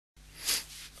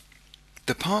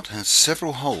The part has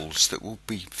several holes that will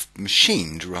be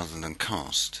machined rather than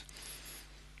cast.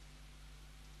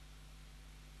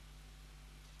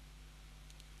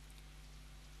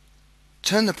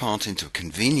 Turn the part into a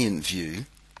convenient view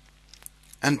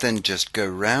and then just go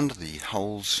round the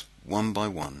holes one by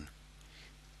one.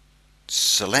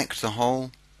 Select the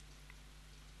hole,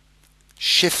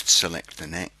 shift select the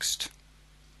next,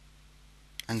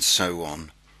 and so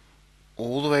on,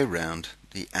 all the way round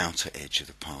the outer edge of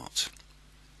the part.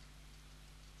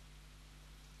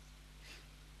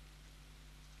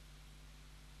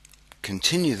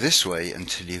 Continue this way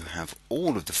until you have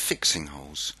all of the fixing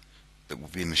holes that will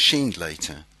be machined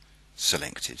later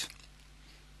selected.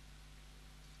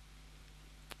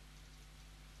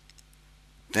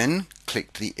 Then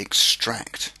click the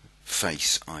Extract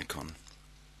Face icon.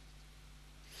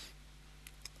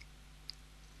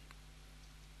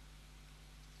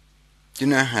 You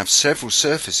now have several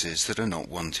surfaces that are not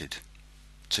wanted,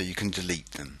 so you can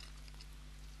delete them.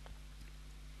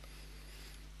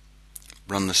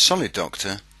 Run the Solid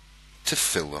Doctor to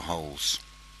fill the holes.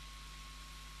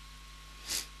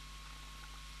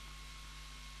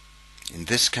 In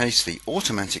this case, the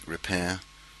automatic repair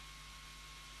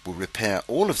will repair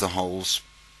all of the holes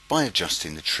by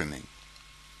adjusting the trimming.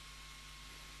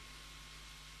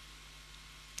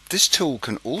 This tool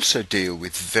can also deal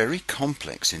with very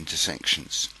complex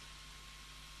intersections.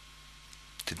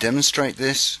 To demonstrate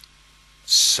this,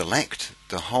 select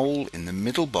the hole in the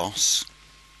middle boss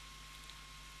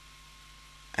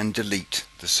and delete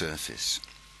the surface.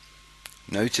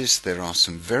 Notice there are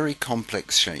some very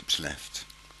complex shapes left.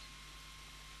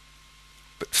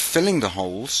 But filling the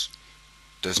holes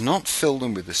does not fill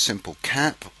them with a simple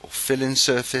cap or fill-in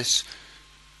surface,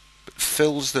 but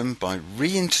fills them by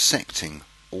re-intersecting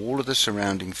all of the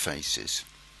surrounding faces,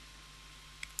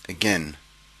 again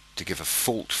to give a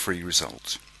fault-free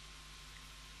result.